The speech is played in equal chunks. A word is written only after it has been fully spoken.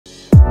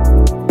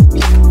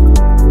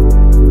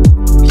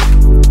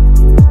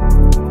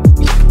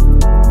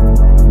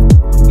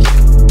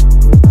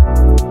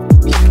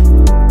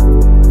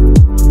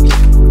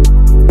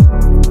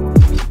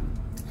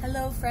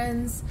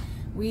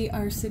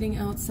sitting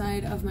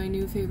outside of my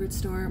new favorite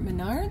store,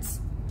 Menards,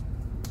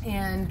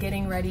 and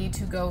getting ready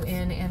to go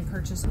in and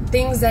purchase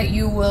things that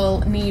you will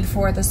need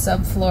for the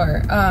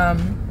subfloor.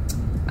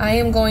 I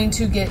am going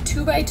to get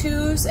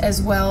 2x2s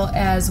as well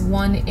as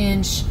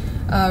 1-inch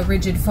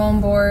rigid foam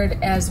board,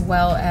 as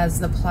well as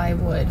the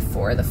plywood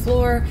for the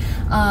floor.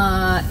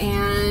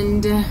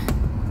 And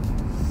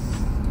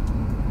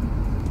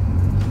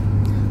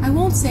I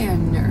won't say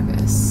I'm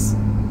nervous.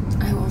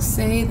 I will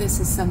say this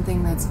is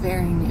something that's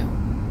very new.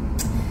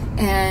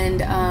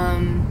 And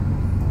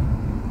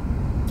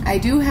I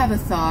do have a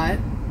thought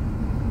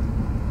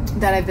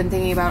that I've been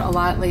thinking about a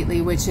lot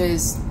lately, which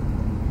is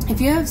if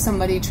you have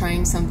somebody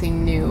trying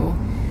something new,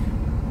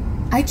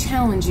 I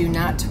challenge you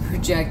not to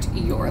project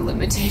your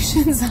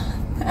limitations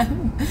on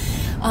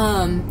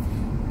them.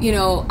 You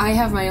know, I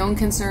have my own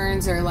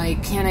concerns, or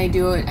like, can I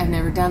do it? I've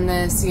never done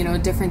this, you know,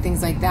 different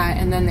things like that.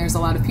 And then there's a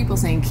lot of people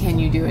saying, can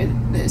you do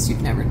this?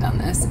 You've never done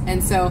this.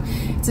 And so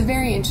it's a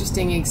very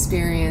interesting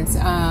experience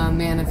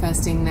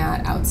manifesting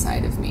that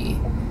outside of me,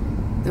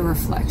 the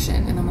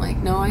reflection. And I'm like,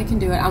 no, I can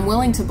do it. I'm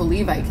willing to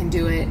believe I can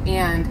do it.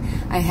 And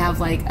I have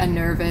like a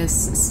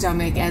nervous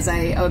stomach as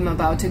I am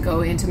about to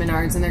go into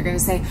Menards, and they're going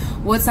to say,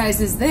 what size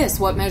is this?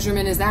 What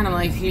measurement is that? And I'm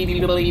like,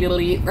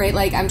 right?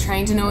 Like, I'm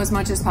trying to know as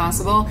much as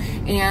possible.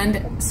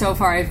 And so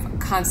far I've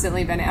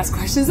constantly been asked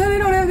questions that I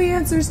don't have the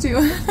answers to.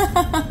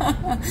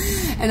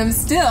 And I'm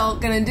still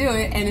going to do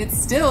it, and it's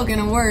still going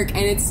to work,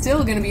 and it's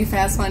still going to be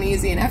fast, fun,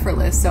 easy, and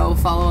effortless. So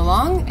follow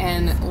along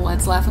and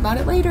let's laugh about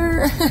it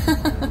later.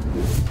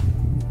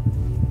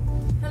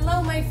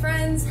 Hello, my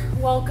friends.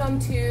 Welcome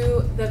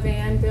to the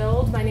van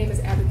build. My name is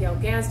Abigail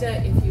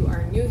Gazda, if you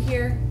are new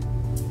here,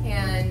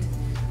 and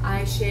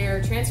I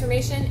share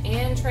transformation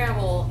and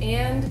travel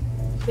and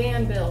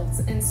van builds.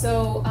 And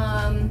so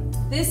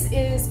this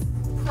is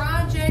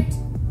project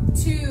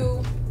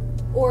 2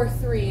 or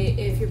 3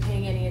 if you're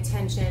paying any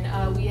attention.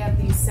 We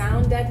have the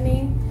sound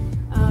deadening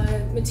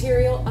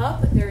material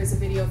up. There is a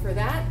video for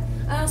that.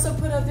 I also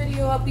put a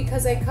video up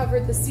because I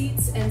covered the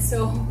seats, and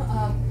so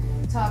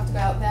talked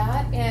about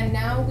that. And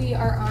now we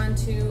are on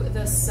to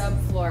the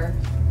subfloor.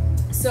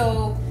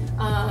 So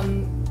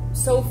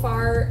so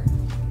far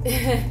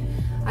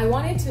I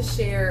wanted to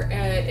share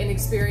an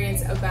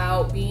experience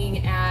about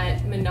being at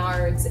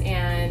Menards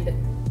and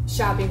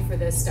shopping for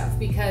this stuff,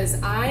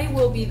 because I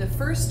will be the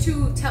first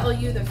to tell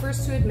you, the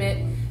first to admit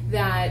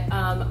that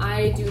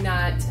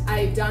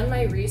I've done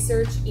my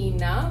research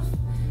enough.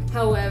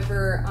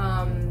 However,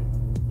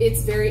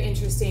 it's very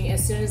interesting.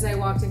 As soon as I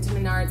walked into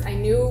Menards, I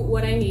knew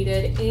what I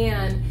needed,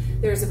 and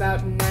there's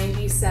about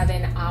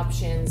 97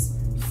 options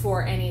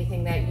for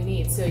anything that you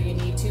need. So you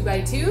need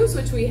 2x2s,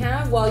 which we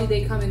have. Well,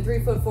 they come in 3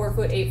 foot, 4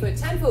 foot, 8 foot,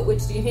 10 foot,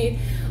 which do you need?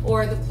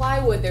 Or the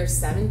plywood, there's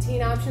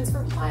 17 options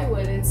for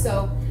plywood. And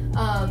so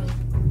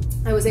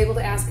I was able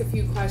to ask a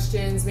few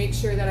questions, make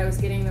sure that I was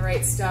getting the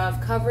right stuff,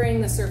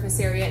 covering the surface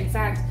area. In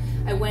fact,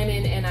 I went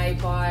in and I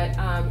bought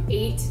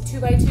 8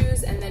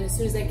 2x2s, and then as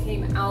soon as I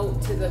came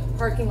out to the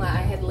parking lot,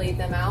 I had laid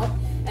them out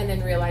and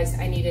then realized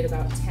I needed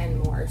about 10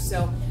 more.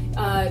 So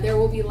there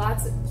will be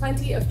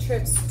plenty of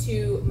trips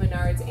to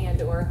Menards and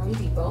or Home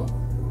Depot.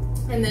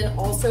 And then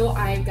also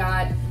I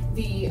got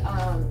the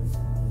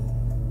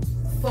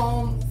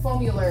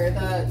foamular,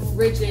 the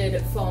rigid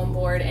foam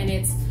board, and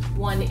it's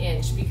 1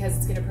 inch because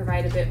it's going to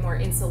provide a bit more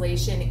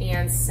insulation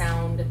and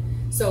sound,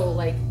 so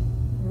like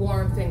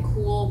warmth and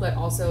cool, but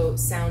also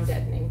sound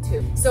deadening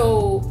too.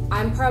 So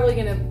I'm probably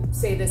gonna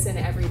say this in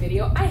every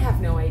video. I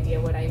have no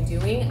idea what I'm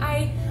doing.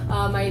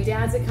 My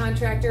dad's a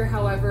contractor,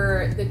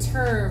 however, the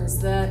terms,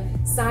 the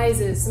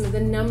sizes, some of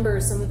the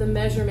numbers, some of the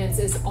measurements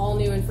is all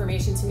new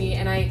information to me.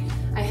 And I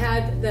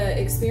had the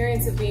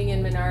experience of being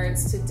in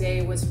Menards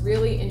today was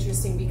really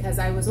interesting because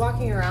I was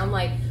walking around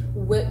like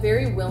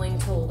very willing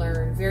to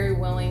learn, very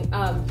willing.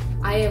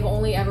 I have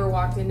only ever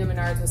walked into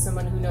Menards with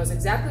someone who knows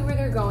exactly where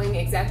they're going,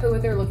 exactly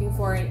what they're looking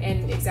for,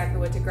 and exactly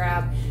what to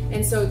grab.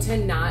 And so to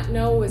not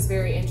know was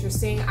very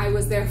interesting. I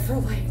was there for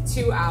like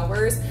 2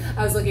 hours.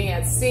 I was looking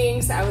at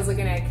sinks, I was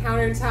looking at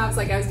countertops,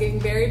 like I was getting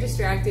very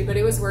distracted, but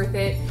it was worth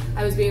it.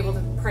 I was able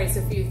to price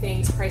a few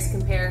things, price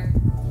compare.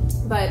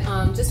 But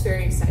just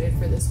very excited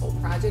for this whole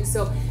project.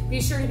 So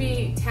be sure to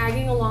be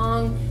tagging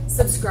along,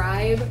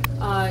 subscribe,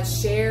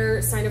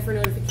 share, sign up for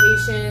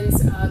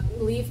notifications,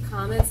 leave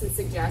comments and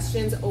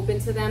suggestions, open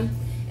to them.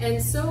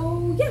 And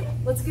so yeah,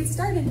 let's get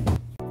started.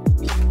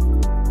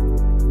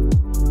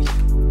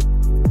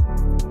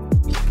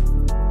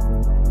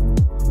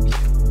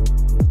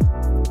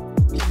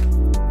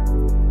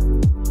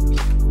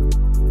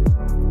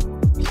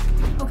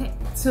 Okay,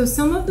 so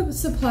some of the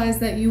supplies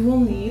that you will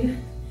need,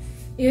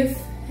 if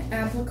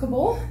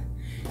applicable,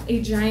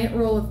 a giant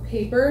roll of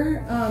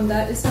paper.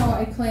 That is how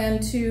I plan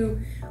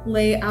to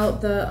lay out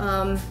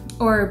the,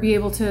 or be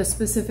able to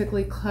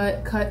specifically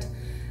cut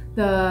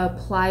the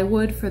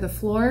plywood for the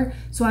floor.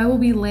 So I will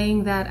be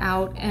laying that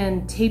out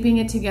and taping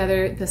it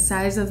together, the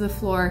size of the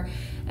floor,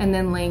 and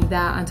then laying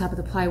that on top of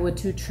the plywood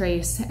to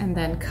trace and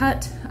then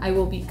cut. I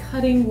will be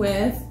cutting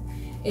with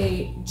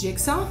a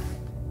jigsaw,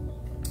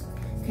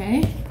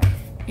 okay?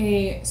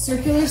 a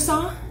circular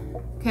saw,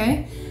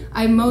 okay?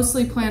 I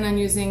mostly plan on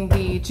using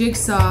the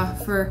jigsaw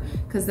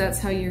because that's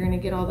how you're gonna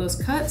get all those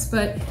cuts,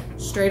 but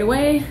straight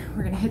away,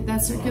 we're gonna hit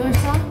that circular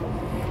saw.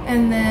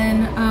 And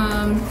then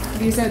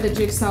these are the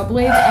jigsaw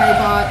blades. I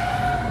bought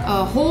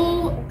a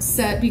whole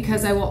set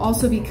because I will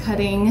also be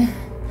cutting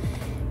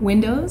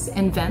windows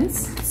and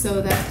vents,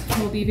 so that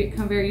will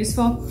become very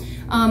useful.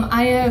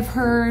 I have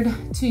heard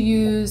to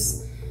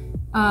use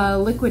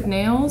liquid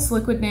nails,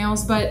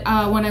 but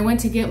when I went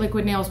to get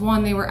liquid nails,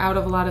 one, they were out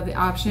of a lot of the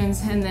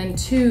options, and then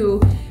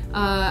two,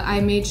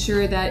 I made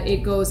sure that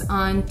it goes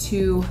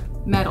onto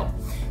metal.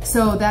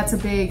 So that's a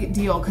big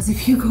deal, because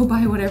if you go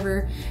buy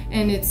whatever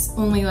and it's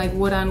only like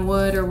wood on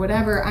wood or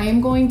whatever, I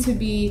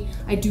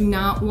do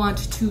not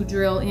want to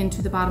drill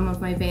into the bottom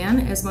of my van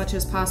as much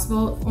as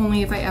possible,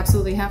 only if I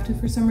absolutely have to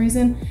for some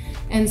reason.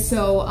 And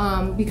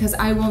so, because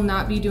I will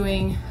not be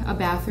doing a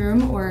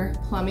bathroom or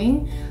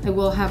plumbing, I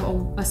will have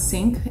a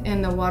sink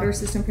and the water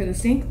system for the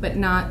sink, but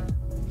not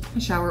a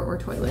shower or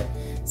toilet.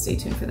 Stay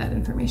tuned for that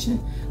information.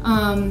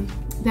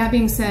 That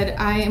being said,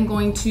 I am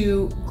going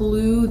to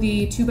glue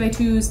the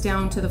 2x2s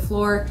down to the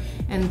floor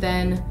and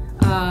then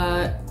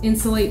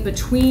insulate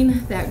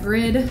between that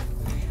grid.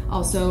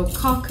 Also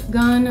caulk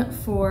gun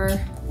for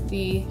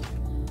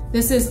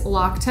this is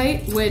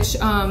Loctite, which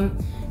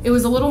it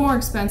was a little more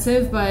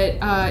expensive, but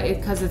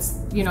because it's,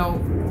 you know,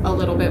 a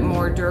little bit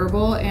more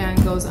durable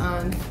and goes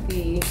on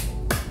the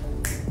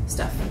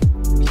stuff.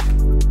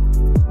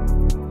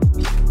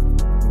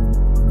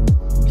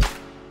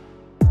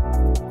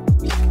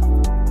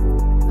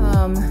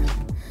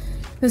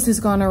 This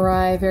has gone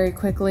awry very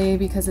quickly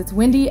because it's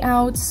windy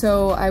out,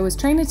 so I was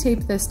trying to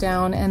tape this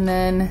down and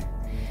then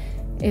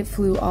it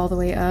flew all the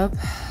way up.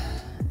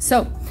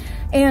 So,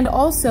 and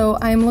also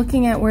I'm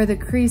looking at where the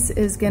crease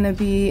is gonna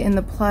be in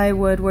the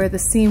plywood, where the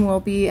seam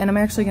will be, and I'm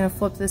actually gonna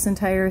flip this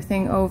entire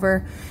thing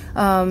over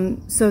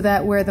so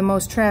that where the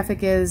most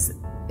traffic is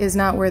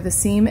not where the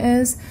seam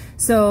is.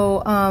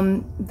 So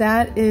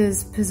that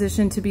is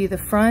positioned to be the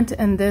front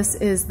and this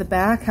is the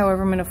back.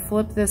 However, I'm gonna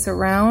flip this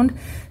around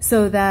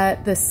so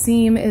that the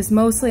seam is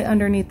mostly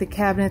underneath the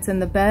cabinets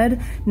and the bed,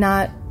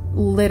 not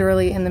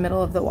literally in the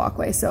middle of the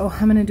walkway. So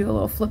I'm gonna do a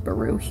little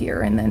flipperoo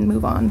here and then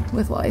move on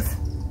with life.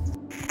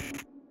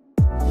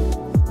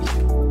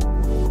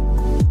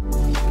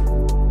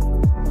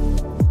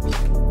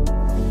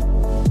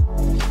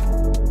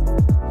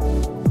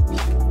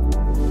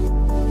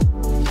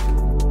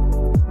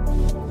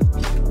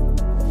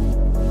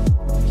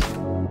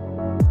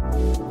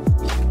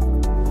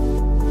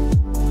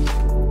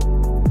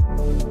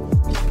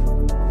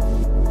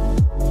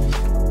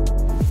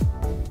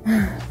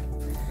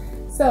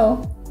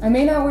 So, I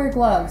may not wear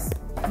gloves,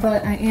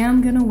 but I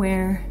am gonna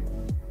wear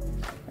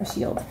a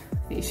shield,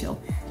 face shield.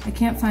 I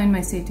can't find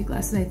my safety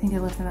glasses. I think I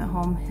left them at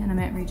home and I'm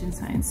at Region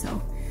Science, so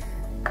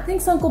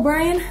thanks, Uncle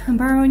Brian. I'm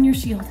borrowing your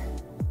shield.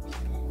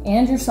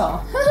 And your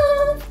saw.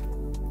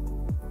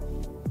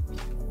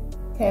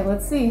 Okay,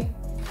 let's see.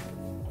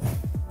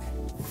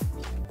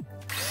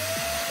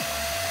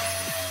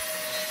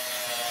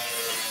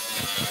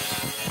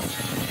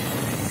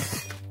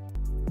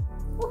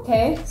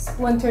 Okay,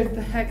 splintered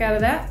the heck out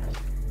of that.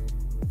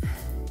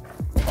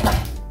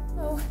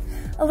 Oh,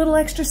 a little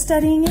extra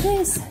studying it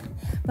is.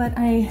 But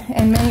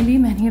and maybe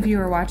many of you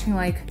are watching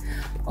like,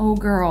 oh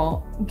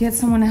girl, get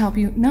someone to help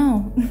you.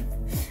 No,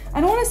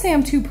 I don't want to say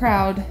I'm too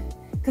proud,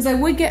 because I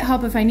would get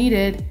help if I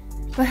needed,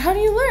 but how do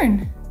you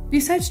learn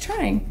besides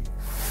trying,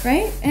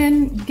 right?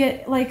 And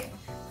get like,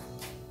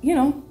 you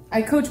know,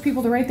 I coach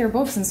people to write their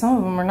books and some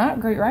of them are not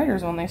great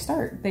writers when they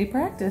start. They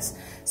practice.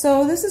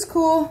 So this is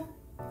cool.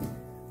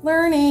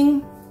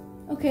 Learning.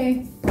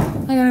 Okay,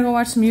 I gotta go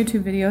watch some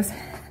YouTube videos.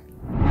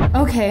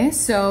 Okay,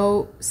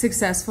 so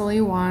successfully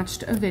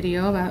watched a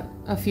video about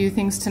a few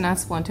things to not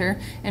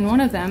splinter, and one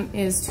of them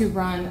is to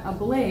run a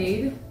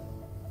blade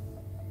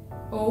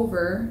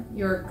over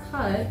your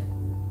cut,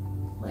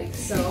 like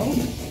so.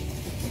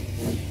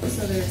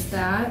 So there's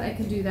that. I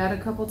could do that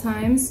a couple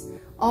times.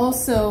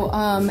 Also,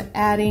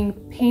 adding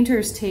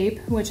painter's tape,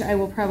 which I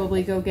will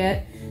probably go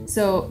get.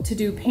 So to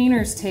do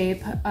painter's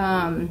tape,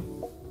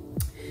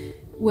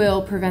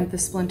 will prevent the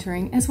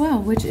splintering as well,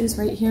 which is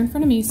right here in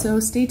front of me, so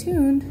stay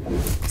tuned.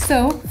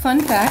 So, fun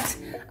fact,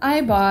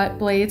 I bought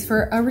blades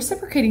for a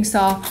reciprocating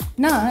saw,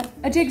 not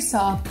a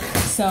jigsaw.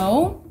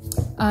 So,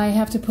 I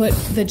have to put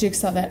the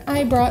jigsaw that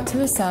I brought to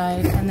the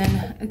side, and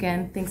then,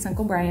 again, thanks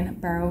Uncle Brian,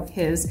 borrow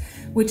his,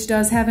 which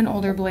does have an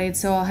older blade,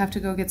 so I'll have to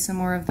go get some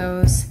more of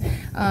those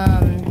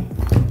at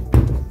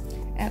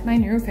my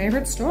new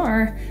favorite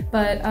store.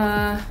 But,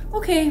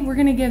 okay, we're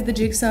gonna give the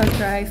jigsaw a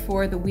try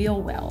for the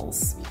wheel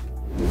wells.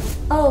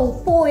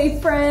 Oh boy,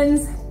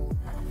 friends.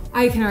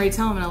 I can already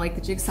tell I'm gonna like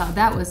the jigsaw.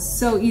 That was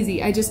so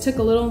easy. I just took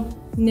a little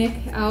nick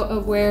out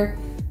of where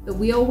the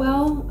wheel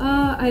well,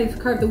 I've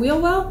carved the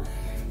wheel well,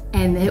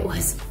 and it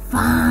was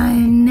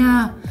fun.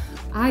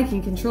 I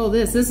can control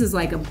this. This is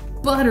like a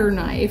butter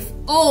knife.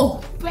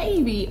 Oh,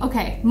 baby.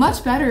 Okay,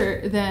 much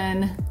better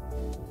than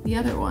the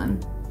other one.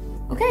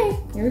 Okay,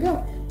 here we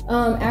go.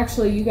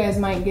 Actually, you guys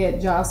might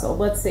get jostled.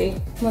 Let's see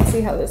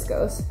how this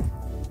goes.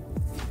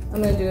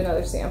 I'm gonna do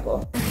another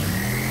sample.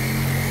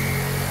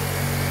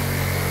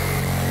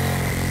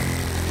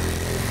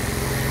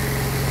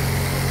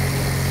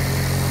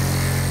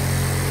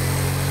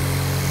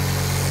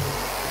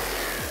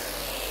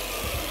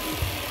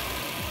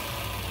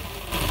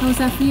 How's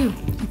that for you?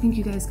 I think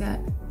you guys got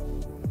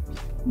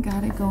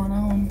it going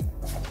on.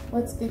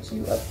 Let's get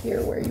you up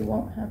here where you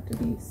won't have to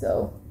be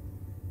so.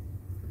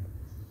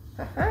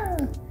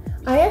 Haha.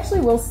 I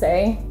actually will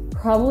say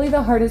probably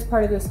the hardest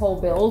part of this whole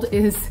build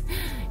is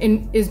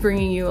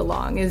bringing you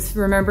along, is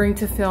remembering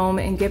to film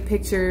and get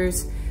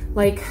pictures.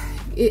 Like,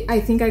 I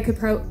think I could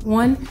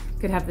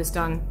could have this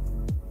done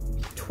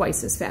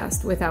twice as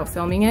fast without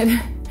filming it.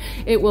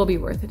 It will be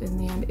worth it in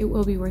the end. It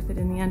will be worth it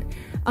in the end.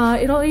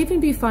 It'll even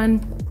be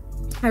fun.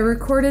 I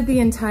recorded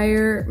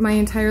my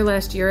entire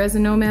last year as a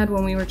nomad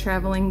when we were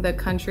traveling the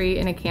country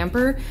in a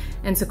camper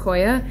in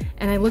Sequoia,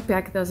 and I look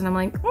back at those and I'm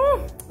like,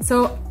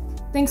 So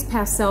thanks,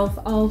 past self.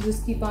 I'll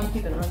just keep on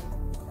keeping on.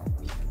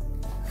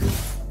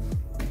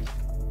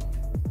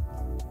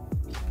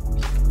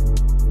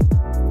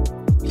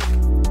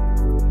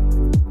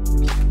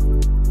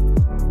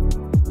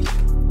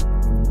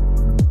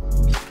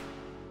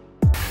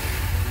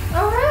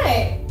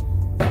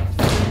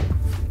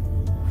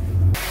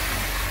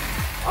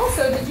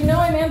 Did you know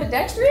I'm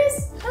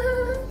ambidextrous?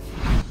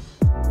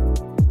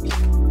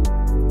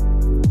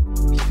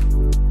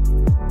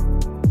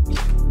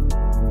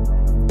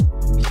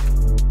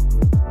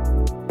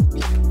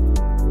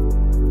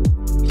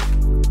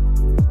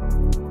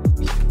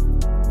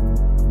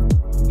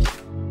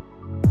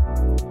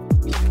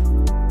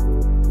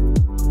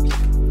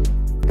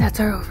 That's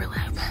our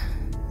overlap.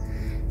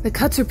 The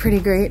cuts are pretty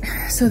great,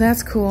 so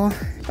that's cool.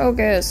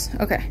 Focus.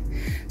 Okay,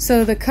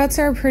 so the cuts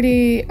are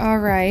pretty all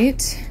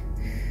right.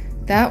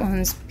 That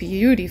one's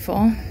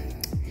beautiful.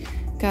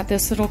 Got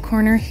this little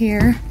corner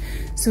here.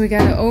 So we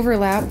got an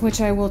overlap,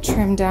 which I will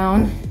trim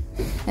down.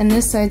 And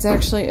this side's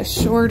actually a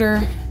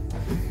shorter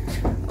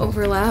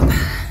overlap.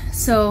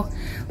 So,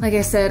 like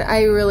I said,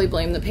 I really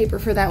blame the paper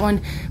for that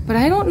one, but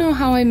I don't know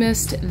how I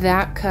missed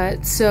that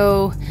cut.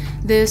 So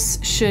this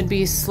should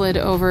be slid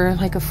over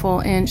like a full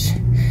inch.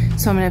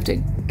 So I'm gonna have to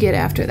get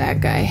after that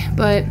guy.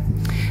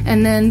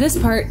 And then this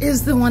part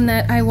is the one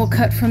that I will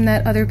cut from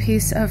that other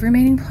piece of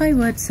remaining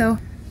plywood. So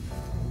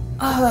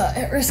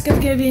at risk of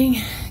getting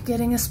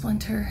a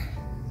splinter,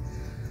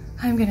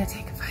 I'm gonna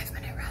take a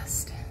 5-minute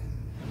rest.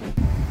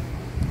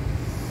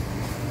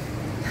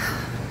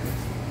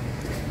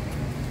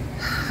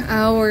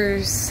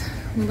 Hours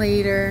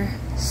later.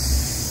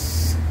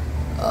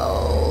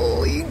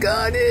 Oh, you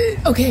got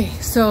it. Okay,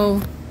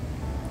 so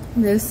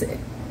this,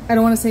 I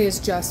don't want to say it's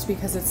just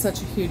because it's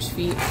such a huge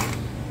feat.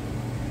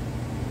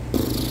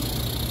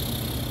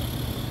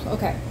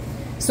 Okay.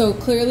 So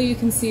clearly you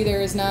can see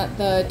there is not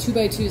the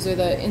 2x2s or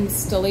the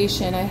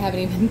installation. I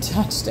haven't even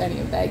touched any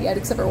of that yet,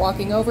 except for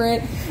walking over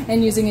it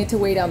and using it to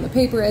weigh down the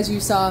paper, as you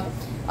saw.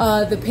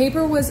 The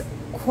paper was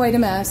quite a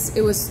mess.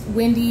 It was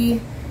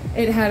windy.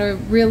 It had a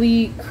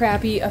really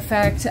crappy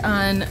effect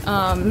on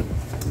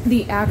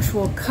the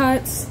actual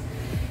cuts.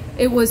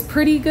 It was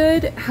pretty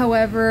good.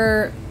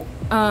 However,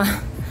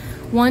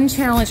 one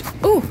challenge,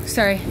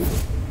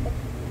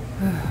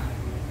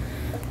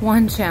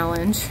 one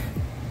challenge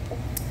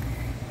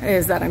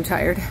is that I'm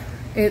tired.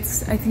 I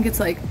think it's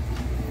like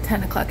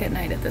 10 o'clock at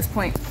night at this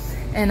point.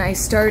 And I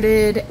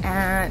started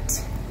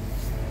at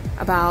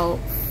about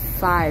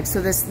 5.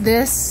 So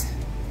this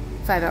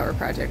 5-hour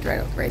project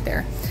right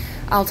there.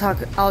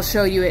 I'll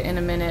show you it in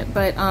a minute,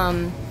 but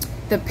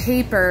the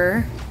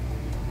paper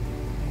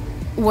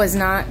was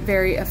not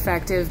very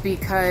effective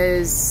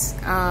because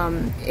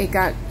it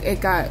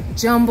got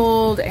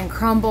jumbled and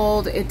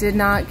crumbled. It did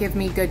not give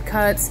me good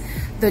cuts.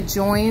 The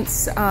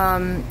joints,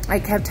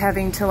 I kept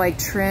having to like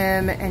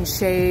trim and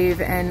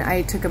shave, and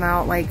I took them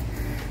out like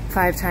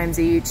 5 times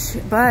each,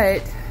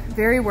 but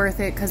very worth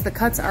it because the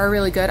cuts are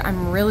really good.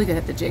 I'm really good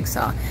at the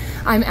jigsaw.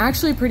 I'm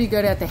actually pretty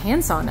good at the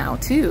handsaw now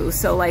too.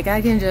 So like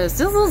I can just,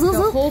 the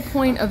whole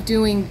point of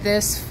doing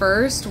this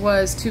first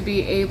was to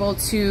be able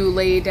to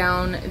lay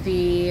down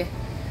the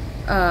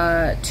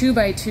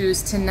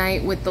 2x2s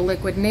tonight with the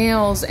liquid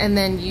nails and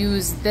then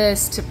use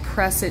this to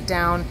press it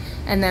down,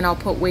 and then I'll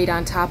put weight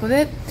on top of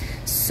it.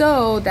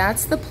 So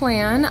that's the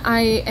plan.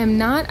 I am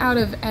not out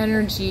of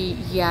energy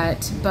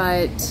yet,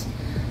 but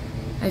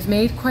I've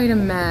made quite a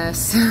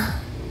mess.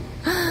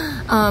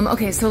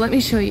 Okay, so let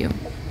me show you.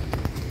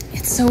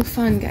 It's so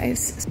fun,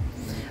 guys.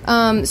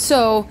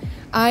 So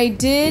I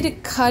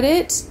did cut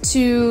it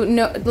to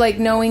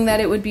knowing that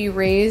it would be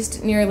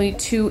raised nearly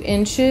 2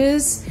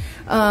 inches.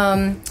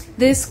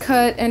 This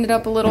cut ended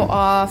up a little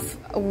off,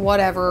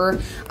 whatever.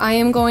 I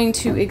am going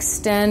to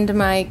extend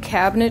my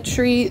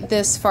cabinetry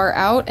this far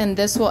out, and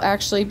this will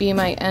actually be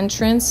my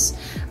entrance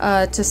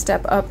to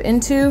step up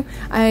into.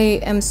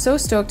 I am so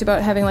stoked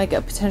about having like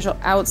a potential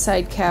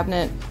outside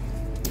cabinet.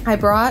 I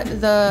brought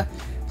the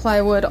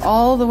plywood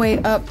all the way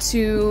up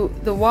to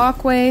the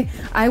walkway.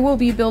 I will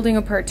be building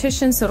a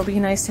partition, so it'll be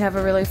nice to have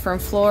a really firm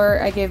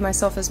floor. I gave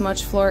myself as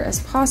much floor as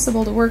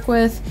possible to work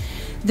with.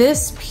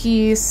 This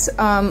piece,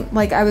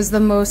 like I was the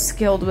most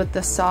skilled with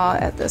the saw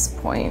at this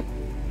point,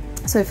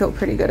 so I feel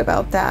pretty good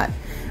about that.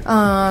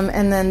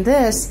 And then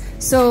this,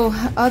 so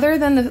other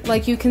than the,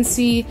 like you can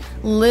see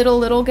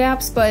little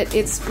gaps, but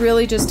it's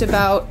really just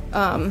about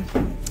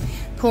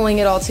pulling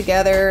it all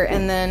together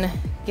and then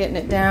getting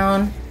it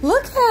down.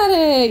 Look at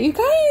it, you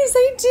guys,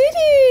 I did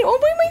it all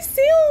by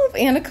myself,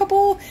 and a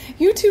couple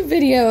YouTube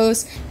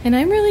videos, and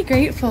I'm really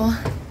grateful.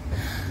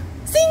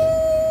 Zing,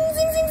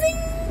 zing, zing, zing.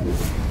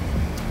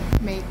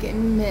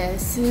 Making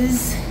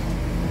messes,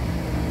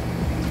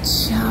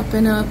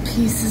 chopping up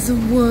pieces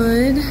of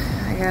wood.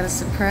 I got a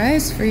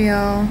surprise for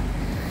y'all.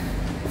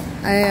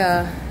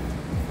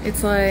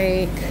 It's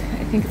like,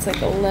 I think it's like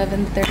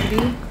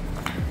 11:30.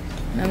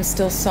 I'm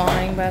still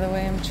sawing, by the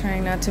way. I'm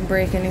trying not to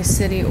break any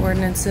city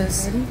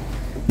ordinances. Ready?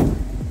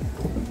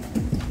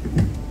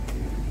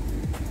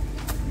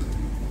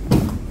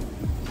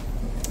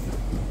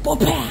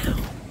 Wha-pow!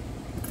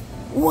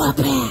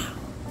 Wha-pow!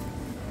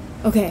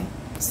 Okay,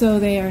 so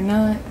they are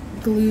not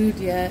glued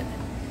yet,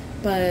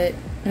 but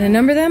I'm gonna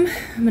number them.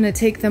 I'm gonna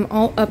take them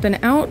all up and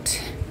out,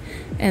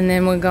 and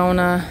then we're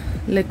gonna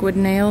liquid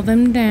nail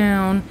them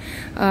down.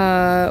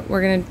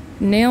 We're gonna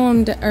nail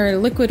them or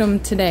liquid them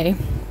tonight.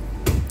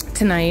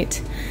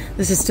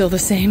 This is still the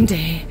same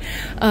day.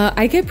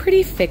 I get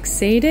pretty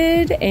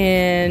fixated,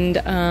 and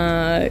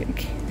I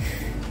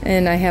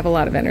have a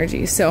lot of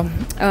energy. So,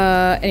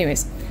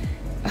 anyways,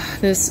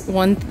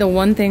 the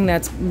one thing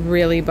that's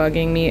really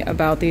bugging me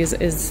about these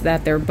is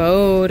that they're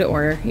bowed,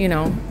 or you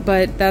know,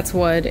 but that's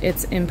wood.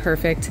 It's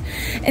imperfect,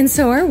 and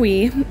so are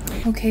we.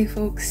 Okay,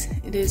 folks,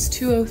 it is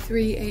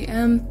 2:03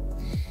 a.m.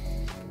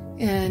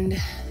 and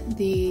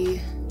the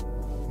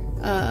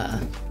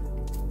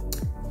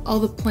all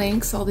the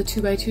planks, all the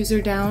 2x2s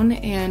are down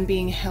and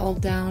being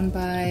held down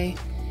by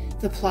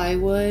the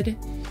plywood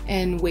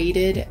and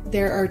weighted.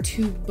 There are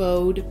 2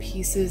 bowed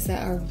pieces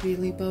that are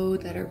really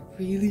bowed, that are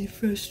really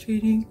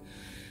frustrating.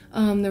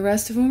 The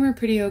rest of them are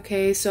pretty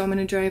okay, so I'm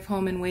gonna drive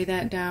home and weigh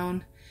that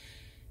down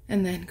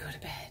and then go to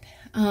bed.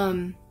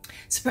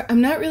 So I'm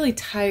not really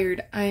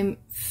tired. I'm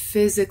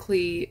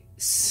physically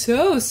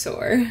so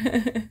sore.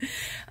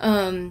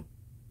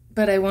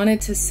 But I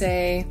wanted to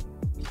say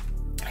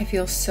I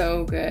feel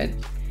so good.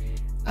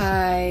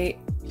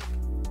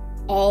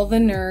 All the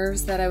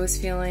nerves that I was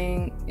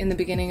feeling in the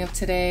beginning of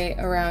today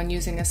around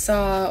using a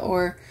saw,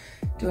 or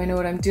do I know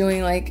what I'm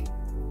doing, like,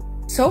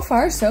 so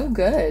far so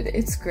good.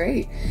 It's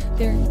great.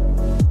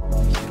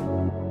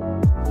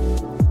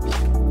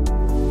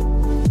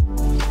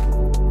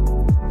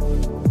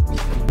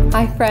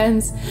 Hi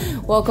friends,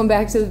 welcome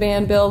back to the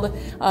van build.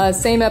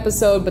 Same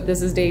episode, but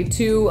this is day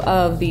 2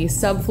 of the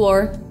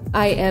subfloor.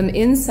 I am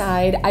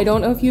inside. I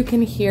don't know if you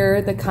can hear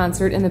the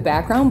concert in the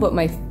background, but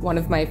one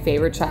of my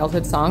favorite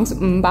childhood songs,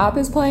 Mbop,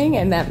 is playing,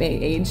 and that may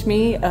age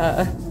me.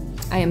 I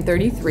am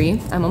 33.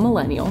 I'm a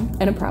millennial,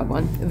 and a proud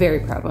one, a very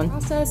proud one.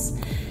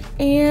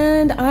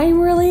 And I'm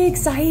really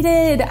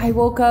excited. I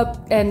woke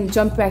up and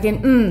jumped back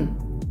in.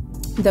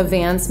 The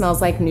van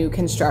smells like new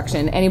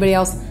construction. Anybody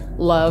else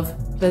love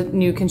the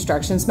new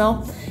construction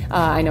smell?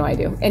 I know I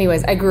do.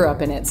 Anyways, I grew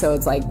up in it, so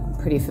it's like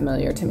pretty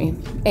familiar to me.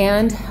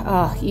 And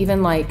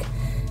even like,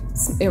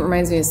 it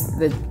reminds me of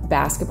the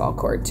basketball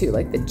court too,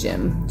 like the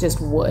gym,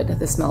 just wood,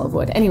 the smell of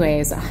wood.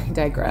 Anyways, I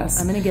digress.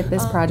 I'm gonna get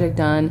this project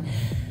done,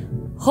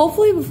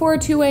 hopefully before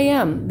 2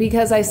 a.m.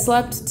 because I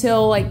slept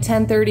till like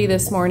 10:30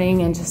 this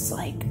morning, and just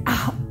like,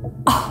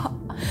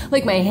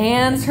 like my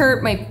hands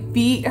hurt, my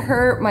feet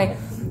hurt,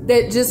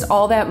 just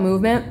all that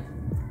movement.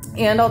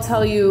 And I'll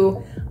tell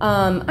you,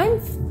 I'm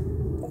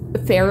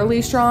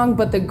fairly strong,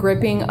 but the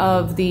gripping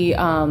of the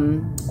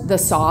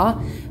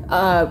saw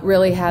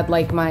really had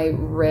like my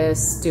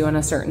wrist doing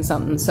a certain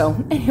something. So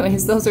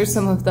anyways, those are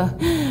some of the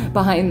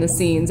behind the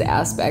scenes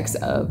aspects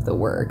of the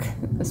work,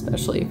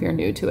 especially if you're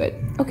new to it.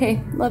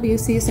 Okay, love you,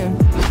 see you soon.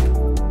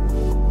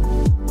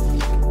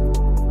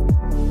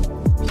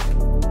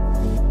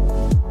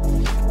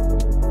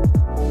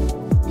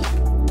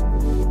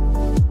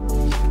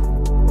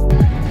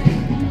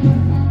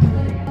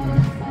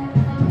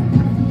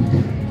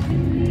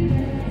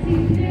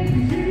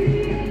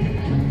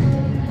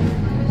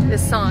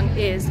 This song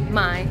is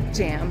my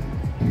jam.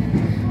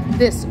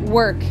 This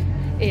work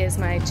is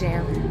my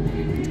jam.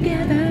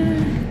 Together.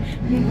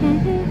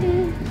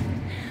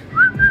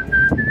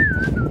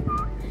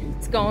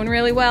 It's going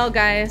really well,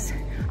 guys.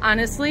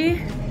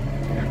 Honestly.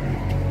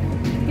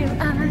 Your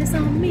eyes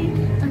on me.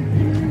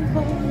 I'm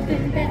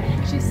holding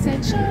back. She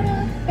said, shut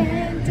up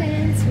and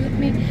dance with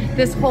me.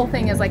 This whole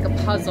thing is like a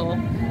puzzle.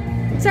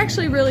 It's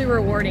actually really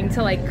rewarding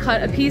to like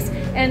cut a piece.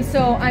 And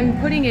so I'm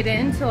putting it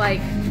in to like,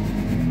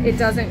 it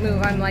doesn't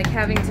move. I'm like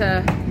having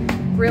to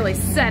really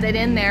set it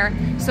in there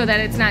so that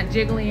it's not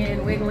jiggly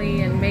and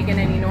wiggly and making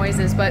any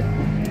noises, but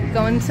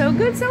going so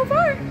good so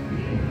far.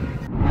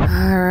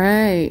 All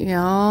right,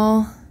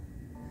 y'all.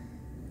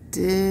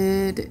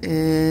 Did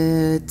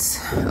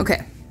it.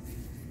 Okay.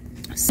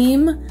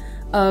 seam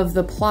of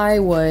the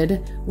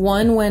plywood,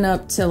 one went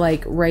up to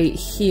like right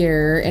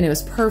here and it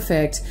was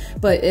perfect,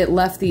 but it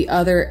left the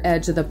other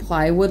edge of the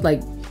plywood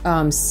like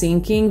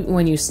sinking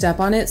when you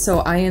step on it. So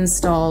I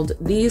installed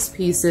these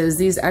pieces,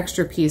 these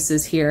extra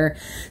pieces here.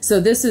 So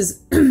this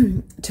is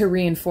to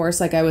reinforce,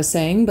 like I was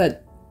saying,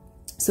 but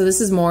so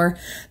this is more.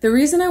 The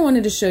reason I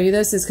wanted to show you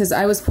this is because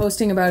I was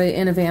posting about it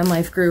in a van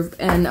life group,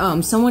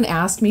 and someone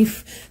asked me,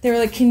 they were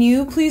like, can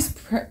you please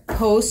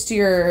post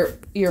your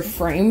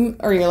frame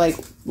or your like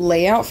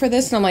layout for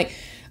this? And I'm like,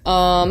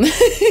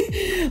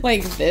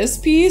 like this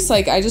piece,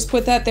 like I just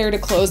put that there to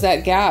close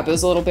that gap. It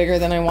was a little bigger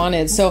than I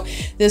wanted. So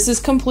this is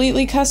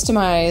completely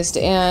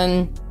customized,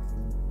 and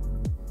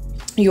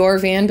your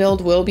van build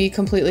will be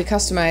completely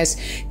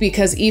customized,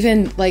 because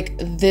even like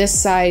this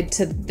side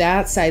to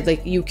that side,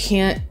 like you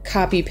can't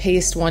copy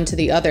paste one to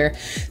the other.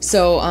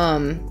 So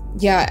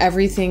yeah,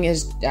 everything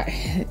is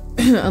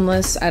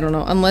unless, I don't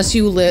know, unless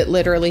you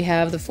literally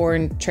have the 4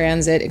 in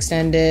transit,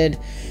 extended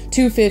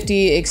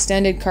 250,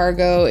 extended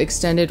cargo,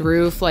 extended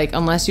roof, like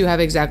unless you have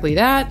exactly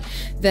that,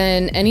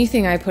 then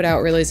anything I put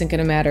out really isn't going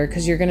to matter,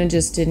 because you're going to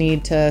just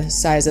need to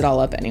size it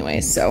all up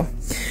anyway. So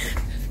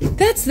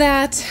that's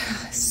that.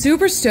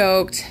 Super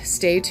stoked.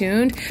 Stay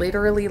tuned.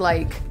 Literally,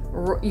 like,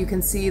 you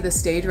can see the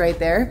stage right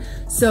there.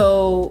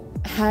 So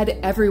had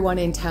everyone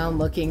in town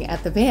looking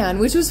at the van,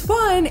 which was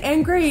fun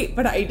and great,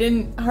 but I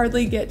didn't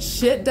hardly get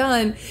shit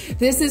done.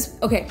 This is,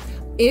 okay,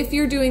 if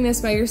you're doing this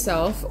by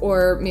yourself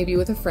or maybe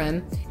with a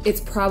friend,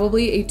 it's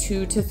probably a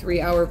 2 to 3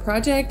 hour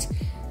project.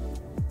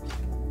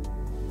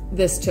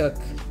 This took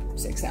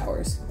 6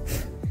 hours.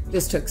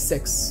 This took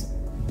 6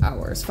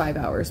 hours, 5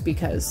 hours,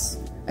 because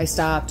I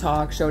stopped,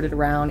 talked, showed it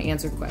around,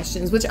 answered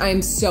questions, which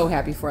I'm so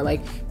happy for,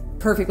 like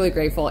perfectly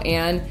grateful.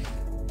 And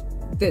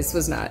this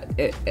was not,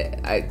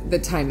 the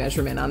time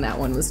measurement on that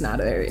one was not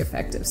very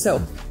effective.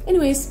 So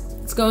anyways,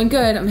 it's going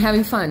good. I'm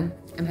having fun.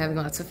 I'm having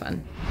lots of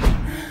fun.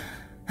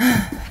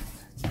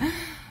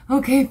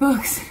 Okay,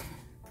 folks.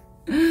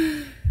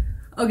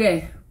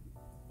 Okay.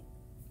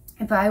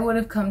 If I would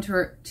have come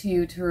to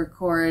you to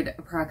record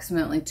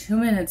approximately 2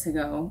 minutes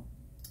ago,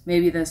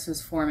 maybe this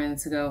was 4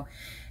 minutes ago,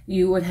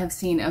 you would have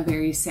seen a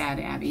very sad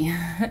Abby.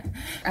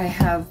 I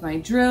have my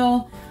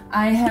drill.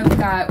 I have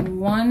got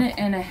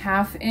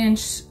 1.5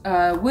 inch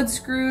wood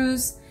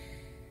screws,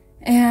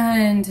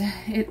 and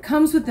it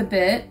comes with the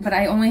bit, but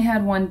I only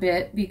had one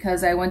bit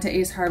because I went to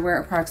Ace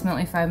Hardware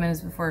approximately 5 minutes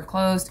before it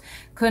closed.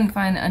 Couldn't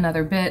find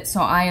another bit,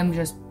 so I am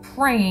just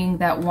praying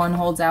that one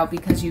holds out,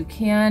 because you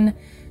can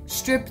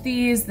strip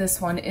these.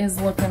 This one is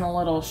looking a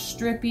little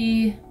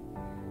strippy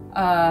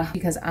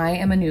because I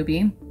am a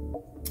newbie.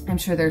 I'm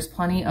sure there's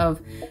plenty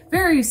of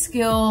very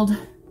skilled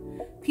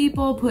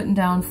people putting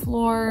down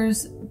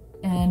floors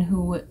and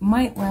who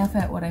might laugh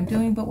at what I'm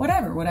doing, but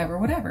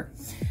whatever.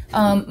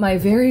 My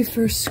very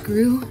first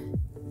screw,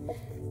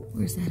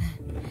 where's that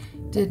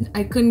at?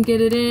 I couldn't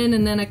get it in,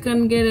 and then I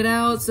couldn't get it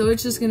out, so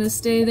it's just gonna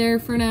stay there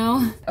for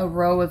now. A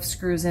row of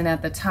screws in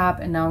at the top,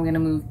 and now I'm gonna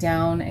move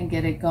down and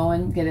get it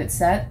going, get it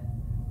set.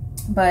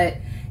 But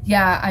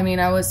yeah, I mean,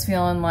 I was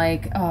feeling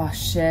like, oh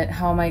shit,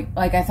 how am I,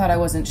 like I thought I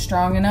wasn't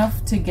strong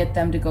enough to get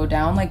them to go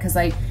down, like, cause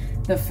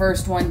the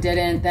first one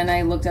didn't, then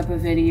I looked up a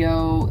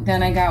video,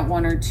 then I got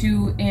 1 or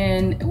 2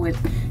 in with,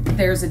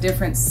 there's a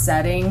different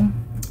setting,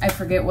 I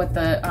forget what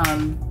the,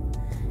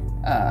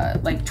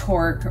 like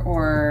torque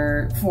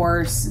or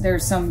force,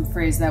 there's some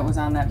phrase that was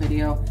on that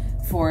video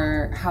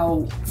for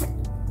how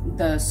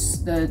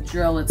the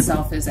drill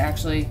itself is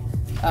actually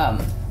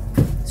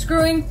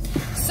screwing.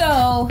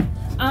 So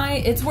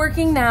it's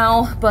working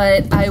now,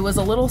 but I was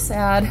a little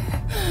sad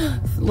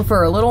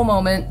for a little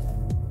moment,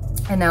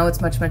 and now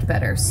it's much, much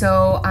better.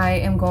 So I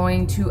am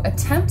going to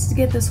attempt to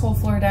get this whole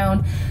floor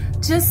down,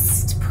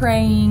 just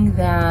praying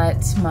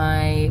that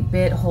my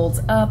bit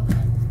holds up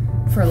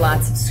for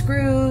lots of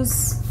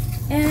screws,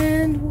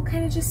 and we'll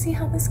kind of just see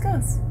how this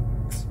goes.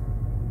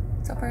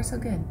 So far, so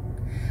good.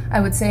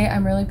 I would say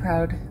I'm really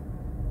proud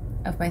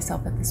of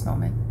myself at this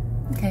moment.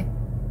 Okay.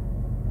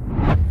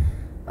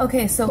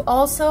 Okay, so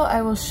also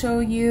I will show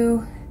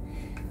you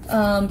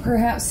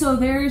perhaps, so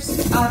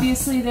there's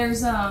obviously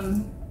there's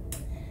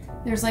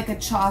like a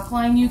chalk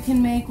line you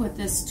can make with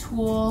this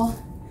tool.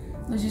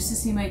 I was used to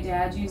see my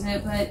dad use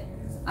it, but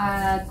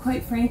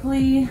quite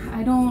frankly,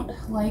 I don't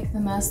like the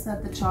mess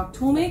that the chalk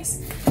tool makes.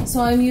 So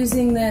I'm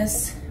using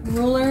this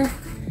ruler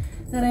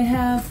that I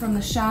have from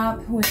the shop,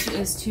 which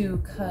is to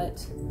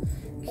cut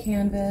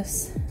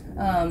canvas.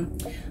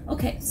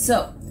 Okay,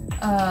 so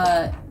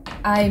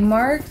I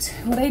marked,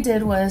 what I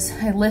did was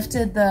I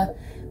lifted the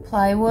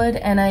plywood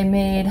and I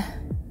made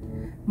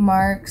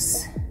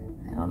marks,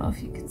 I don't know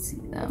if you can see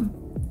them,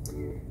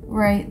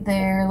 right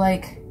there,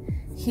 like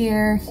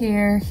here,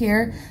 here,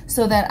 here,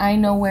 so that I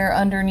know where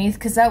underneath,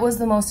 because that was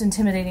the most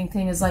intimidating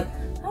thing, is like,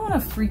 I want a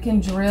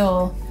freaking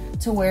drill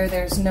to where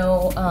there's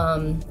no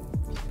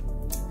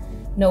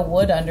no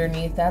wood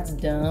underneath. That's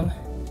dumb.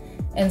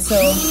 And so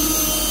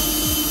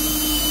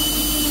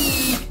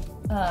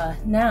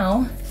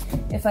now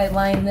if I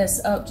line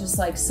this up just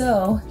like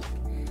so,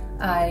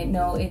 I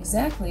know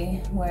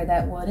exactly where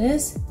that wood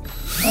is.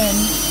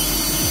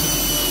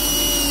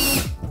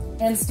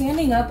 And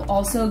standing up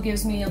also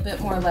gives me a bit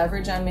more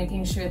leverage on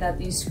making sure that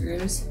these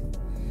screws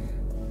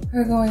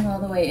are going all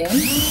the way in.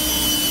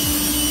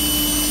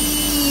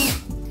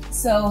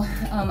 So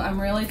I'm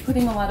really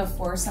putting a lot of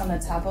force on the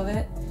top of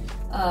it,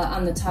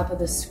 on the top of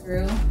the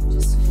screw.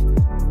 Just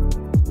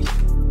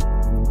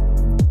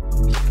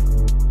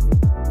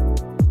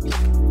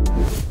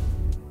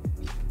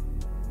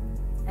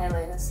I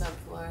lay the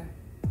subfloor.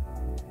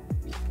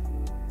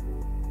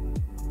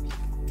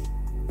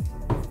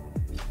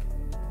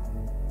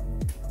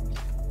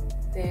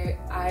 There,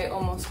 I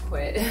almost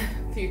quit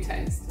a few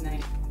times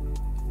tonight.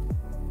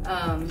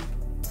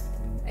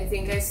 I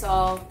think I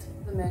solved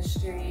the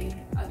mystery.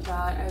 I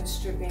thought I was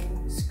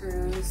stripping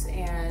screws,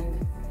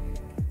 and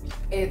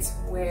it's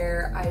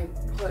where I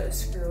put a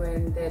screw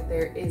in that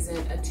there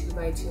isn't a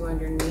 2x2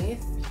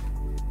 underneath.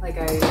 Like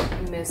I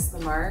missed the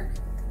mark.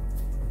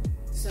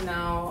 So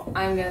now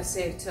I'm gonna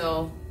save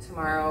till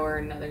tomorrow or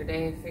another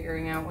day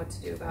figuring out what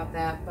to do about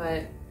that.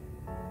 But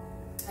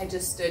I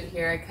just stood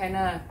here. I kind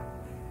of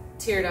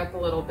teared up a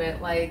little bit,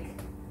 like,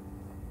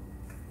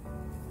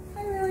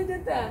 I really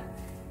did that.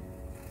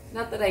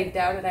 Not that I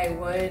doubted I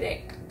would,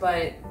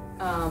 but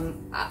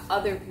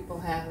other people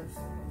have.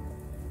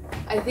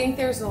 I think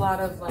there's a lot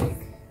of like,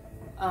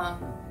 I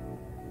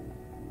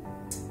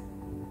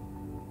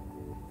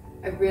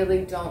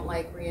really don't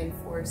like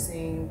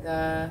reinforcing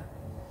the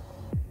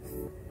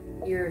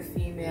you're a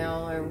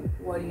female, or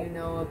what do you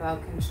know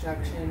about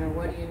construction, or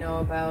what do you know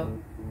about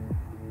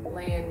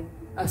laying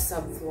a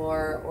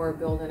subfloor or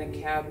building a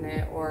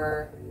cabinet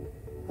or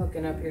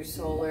hooking up your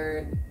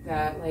solar.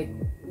 That like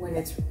when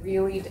it's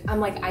really, I'm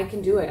like, I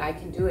can do it,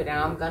 and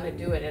I'm gonna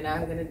do it, and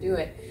I'm gonna do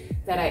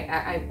it. That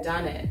I've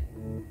done it.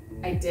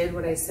 I did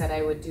what I said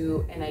I would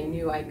do, and I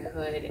knew I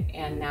could,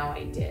 and now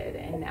I did,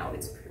 and now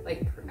it's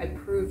like I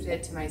proved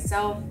it to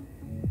myself,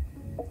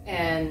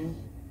 and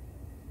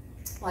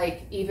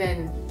like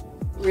even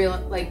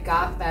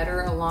got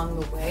better along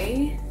the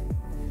way.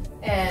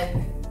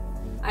 And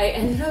I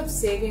ended up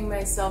saving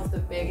myself the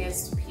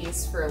biggest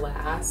piece for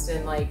last,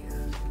 and like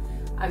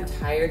I'm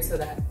tired, so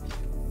that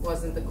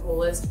wasn't the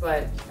coolest,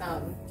 but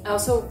I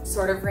also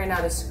sort of ran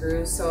out of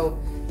screws, so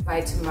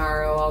by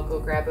tomorrow I'll go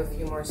grab a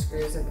few more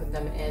screws and put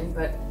them in.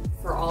 But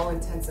for all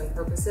intents and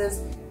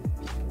purposes,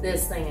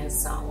 this thing is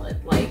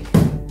solid. Like,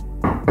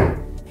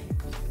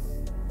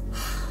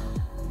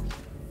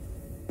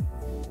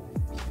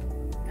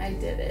 I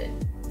did it.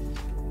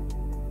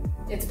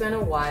 It's been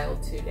a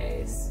wild 2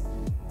 days.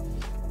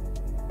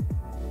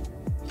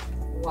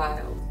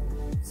 Wild.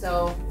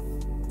 So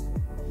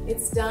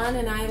it's done,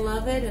 and I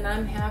love it, and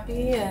I'm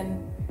happy.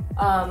 And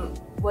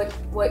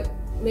what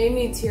made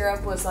me tear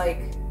up was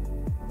like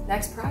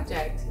next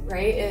project,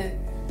 right?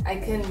 I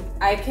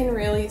can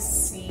really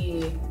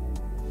see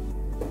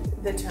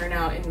the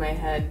turnout in my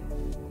head,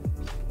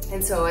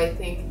 and so I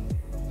think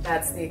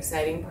that's the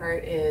exciting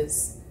part,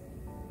 is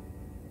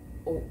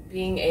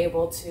being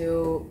able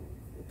to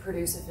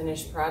produce a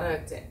finished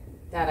product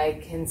that I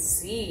can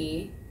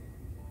see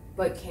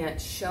but can't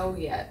show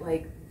yet.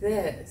 Like,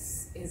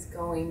 this is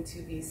going to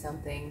be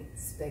something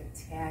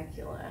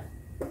spectacular.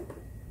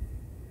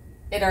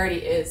 It already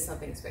is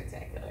something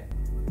spectacular.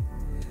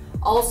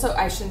 Also,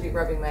 I shouldn't be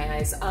rubbing my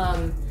eyes.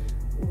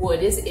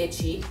 Wood is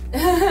itchy.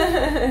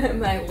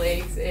 My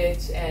legs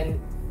itch, and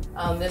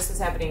this was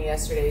happening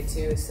yesterday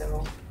too,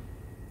 so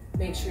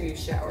make sure you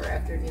shower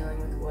after dealing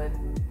with wood,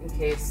 in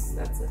case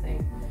that's the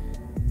thing.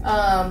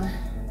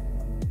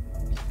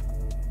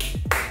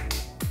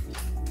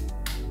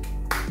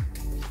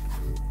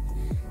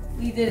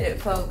 We did it,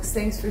 folks.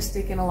 Thanks for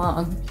sticking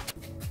along.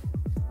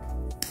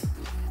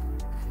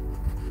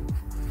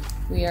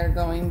 We are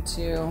going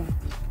to,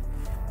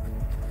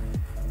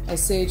 I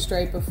saged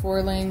right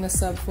before laying the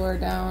subfloor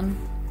down,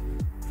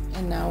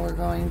 and now we're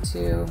going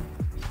to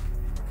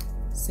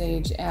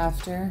sage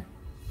after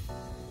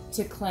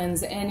to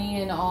cleanse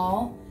any and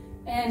all.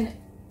 And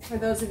for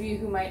those of you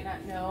who might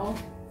not know,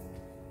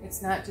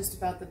 it's not just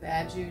about the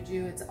bad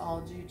juju, it's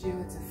all juju.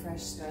 It's a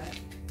fresh start.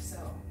 So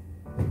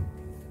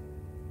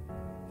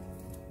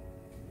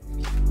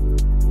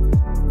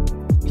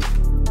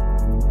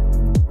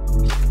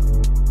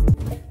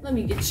let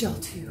me get y'all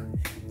too.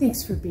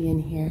 Thanks for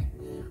being here.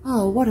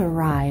 Oh, what a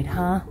ride,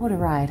 huh? What a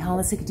ride, huh?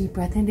 Let's take a deep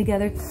breath in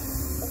together.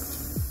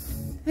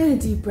 And a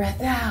deep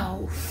breath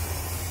out.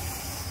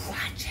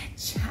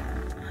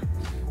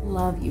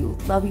 Love you,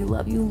 love you,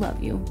 love you,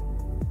 love you.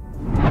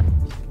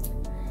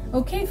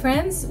 Okay,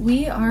 friends,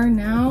 we are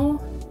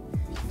now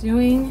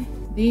doing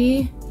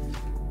the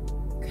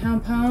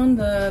compound,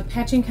 the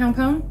patching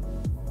compound.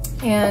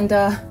 And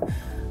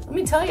let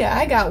me tell you,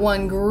 I got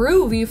one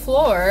groovy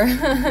floor.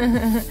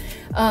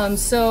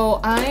 So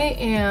I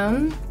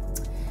am,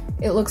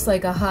 it looks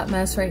like a hot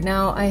mess right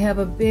now. I have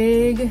a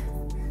big,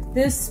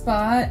 this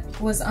spot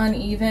was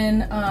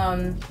uneven,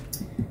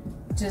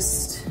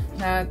 just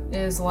that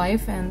is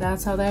life, and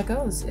that's how that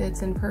goes.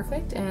 It's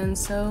imperfect, and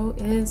so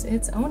is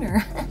its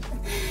owner.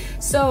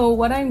 So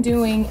what I'm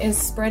doing is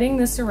spreading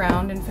this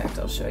around. In fact,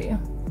 I'll show you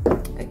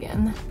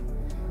again.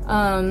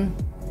 I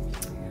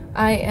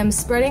am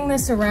spreading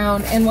this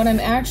around, and what I'm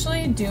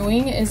actually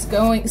doing is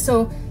going,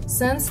 so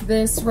since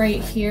this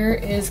right here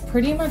is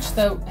pretty much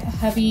the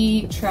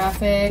heavy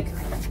traffic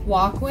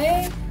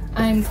walkway,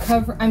 I'm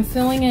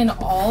filling in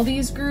all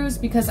these grooves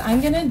because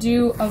I'm gonna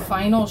do a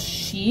vinyl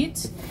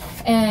sheet.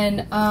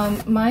 And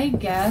my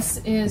guess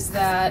is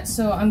that,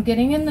 so I'm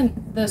getting in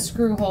the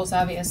screw holes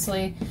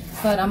obviously,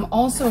 but I'm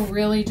also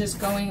really just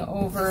going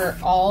over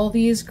all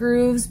these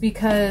grooves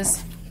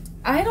because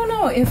I don't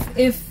know,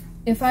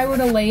 if I were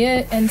to lay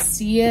it and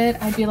see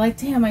it, I'd be like,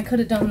 damn, I could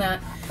have done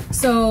that.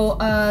 So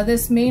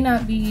this may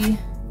not be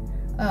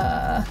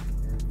the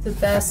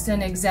best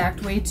and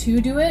exact way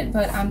to do it,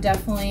 but I'm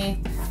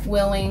definitely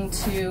willing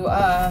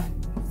to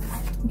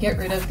get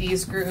rid of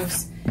these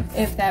grooves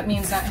if that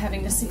means not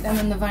having to see them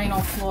in the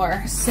vinyl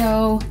floor.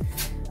 So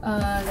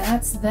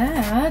that's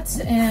that.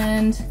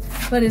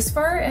 But as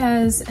far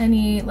as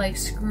any like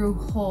screw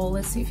hole,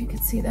 let's see if you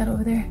can see that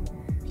over there.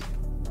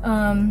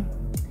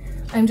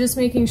 I'm just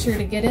making sure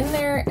to get in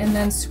there and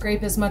then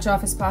scrape as much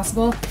off as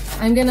possible.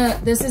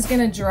 This is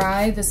gonna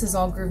dry. This is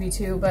all groovy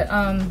too, but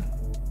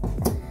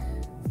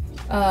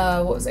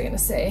what was I gonna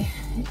say?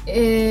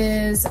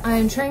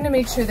 I'm trying to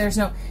make sure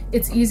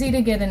it's easy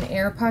to get an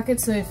air pocket,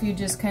 so if you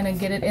just kind of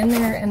get it in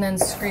there and then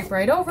scrape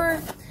right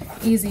over,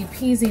 easy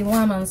peasy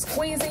lemon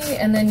squeezy,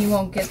 and then you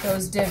won't get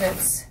those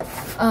divots.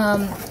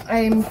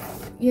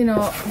 You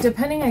know,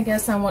 depending I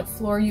guess on what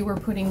floor you were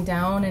putting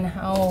down and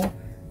how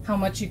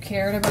much you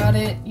cared about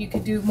it, you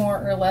could do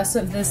more or less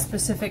of this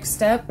specific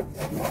step.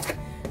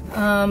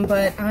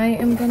 But I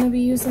am gonna be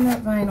using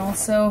that vinyl,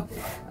 so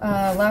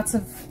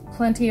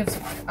plenty of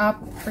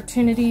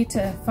opportunity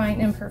to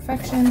find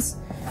imperfections.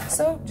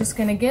 So just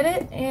gonna get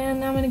it,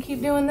 and I'm gonna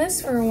keep doing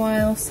this for a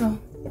while. So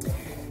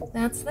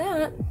that's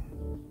that.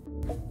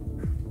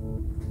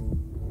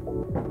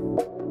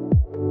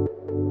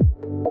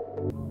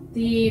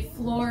 The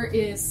floor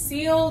is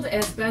sealed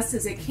as best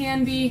as it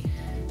can be.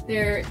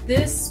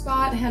 This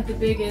spot had the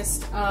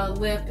biggest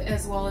lip,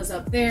 as well as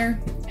up there,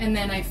 and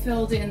then I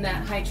filled in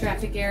that high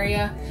traffic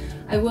area.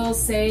 I will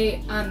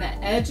say on the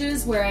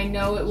edges where I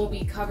know it will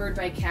be covered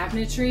by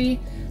cabinetry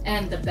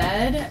and the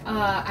bed,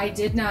 I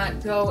did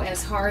not go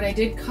as hard. I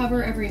did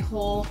cover every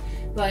hole,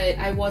 but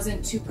I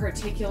wasn't too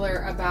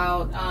particular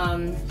about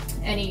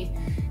any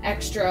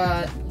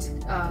extra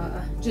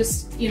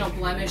just, you know,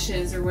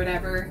 blemishes or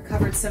whatever.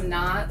 Covered some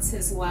knots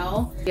as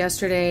well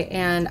yesterday,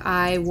 and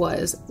I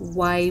was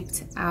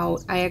wiped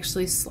out. I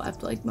actually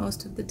slept like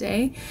most of the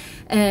day,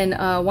 and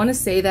want to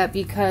say that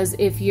because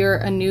if you're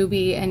a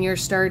newbie and you're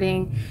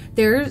starting,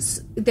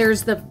 there's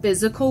the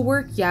physical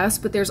work, yes,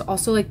 but there's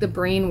also like the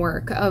brain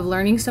work of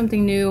learning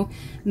something new,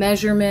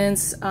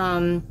 measurements,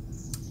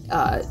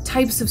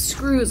 types of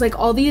screws, like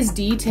all these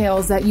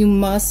details that you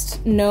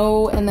must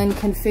know and then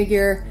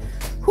configure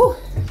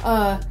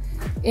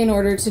in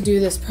order to do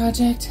this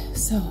project.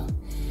 So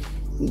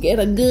get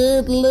a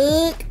good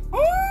look.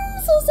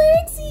 So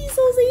sexy,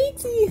 so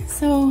sexy.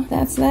 So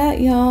that's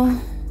that, y'all.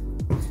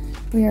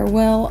 We are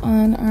well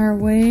on our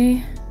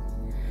way.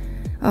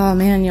 Oh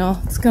man, y'all,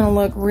 it's gonna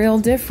look real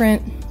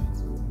different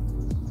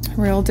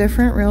real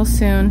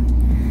soon.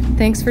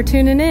 Thanks for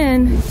tuning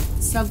in.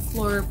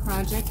 Subfloor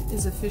project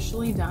is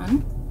officially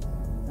done.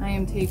 I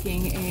am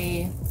taking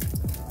a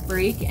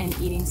break and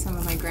eating some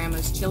of my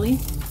grandma's chili.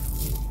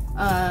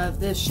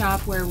 The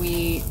shop where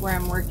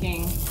I'm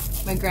working,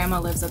 my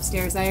grandma lives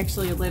upstairs. I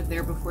actually lived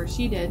there before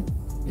she did.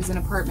 Is an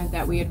apartment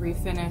that we had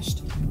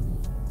refinished.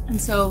 And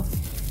so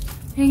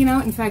hanging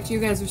out, in fact, you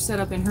guys are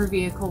set up in her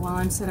vehicle while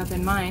I'm set up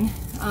in mine.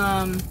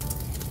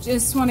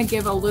 Just want to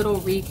give a little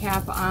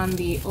recap on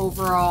the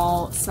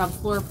overall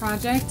subfloor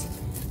project.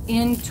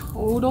 In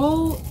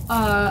total,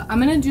 I'm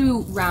gonna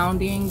do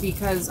rounding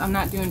because I'm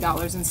not doing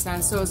dollars and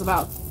cents, so it was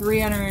about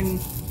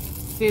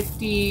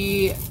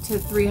 $350 to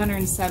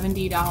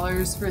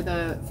 $370 for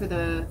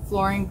the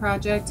flooring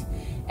project,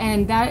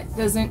 and that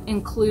doesn't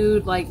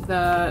include like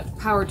the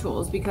power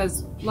tools,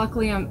 because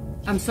luckily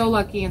I'm so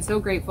lucky and so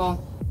grateful.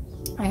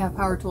 I have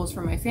power tools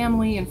from my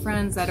family and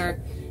friends that are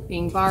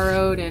being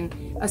borrowed, and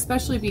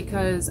especially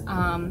because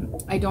I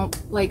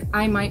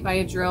might buy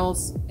a drill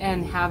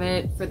and have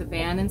it for the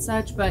van and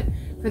such, but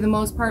for the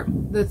most part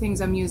the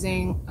things I'm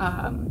using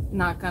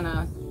not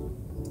gonna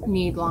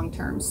need long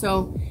term,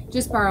 so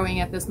just borrowing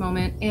at this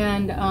moment.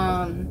 And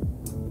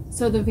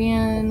so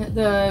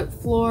the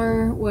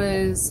floor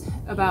was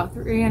about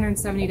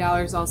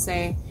 $370, I'll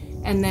say,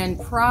 and then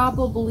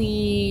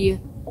probably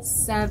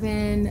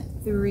 7,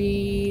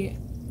 3,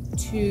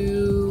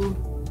 2,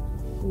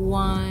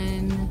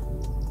 1,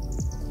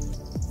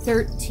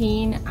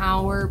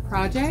 13-hour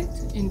project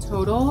in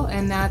total,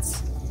 and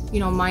that's, you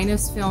know,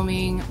 minus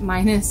filming,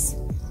 minus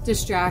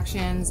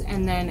distractions,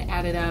 and then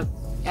added up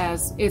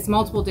as it's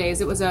multiple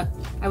days. It was I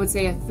would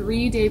say a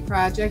 3-day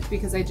project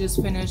because I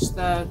just finished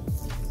the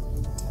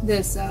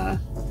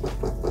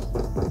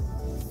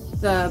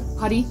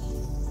putty,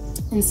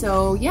 and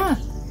so yeah,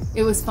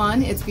 It was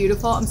fun. It's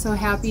beautiful. I'm so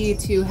happy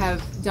to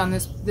have done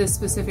this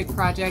specific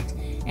project,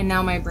 and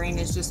now my brain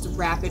is just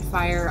rapid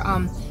fire.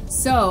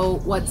 So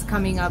what's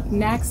coming up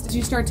next is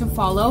you start to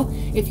follow.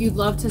 If you'd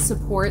love to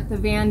support the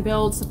van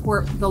build,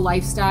 support the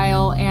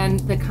lifestyle and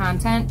the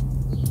content,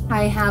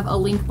 I have a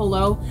link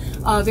below.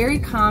 A very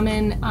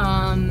common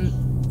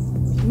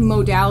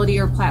modality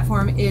or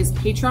platform is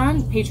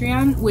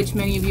Patreon, which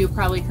many of you have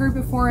probably heard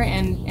before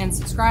and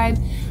subscribe.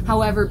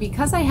 However,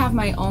 because I have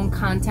my own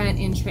content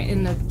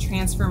in the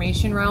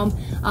transformation realm,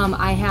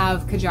 I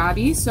have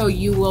Kajabi, so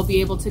you will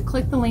be able to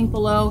click the link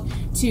below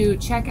to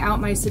check out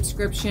my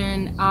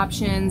subscription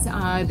options.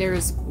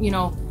 There's, you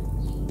know,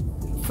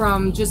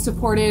 from just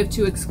supportive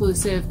to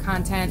exclusive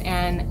content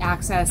and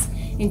access,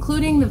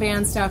 including the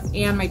van stuff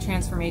and my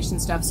transformation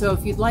stuff. So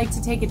if you'd like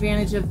to take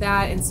advantage of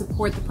that and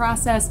support the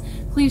process,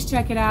 please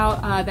check it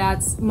out.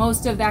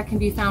 Most of that can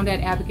be found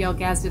at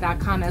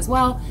abigailgazda.com as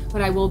well,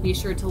 but I will be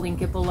sure to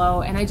link it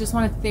below. And I just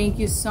want to thank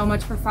you so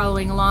much for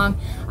following along.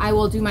 I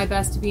will do my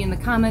best to be in the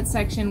comment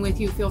section with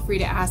you. Feel free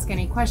to ask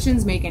any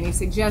questions, make any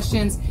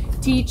suggestions,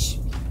 teach,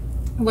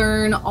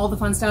 learn, all the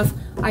fun stuff.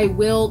 I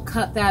will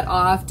cut that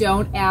off.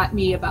 Don't at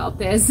me about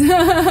this.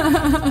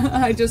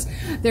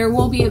 There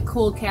will be a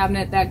cool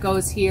cabinet that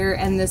goes here,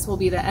 and this will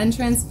be the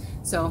entrance.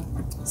 So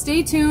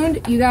stay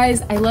tuned, you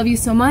guys. I love you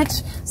so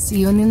much. See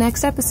you in the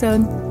next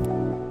episode.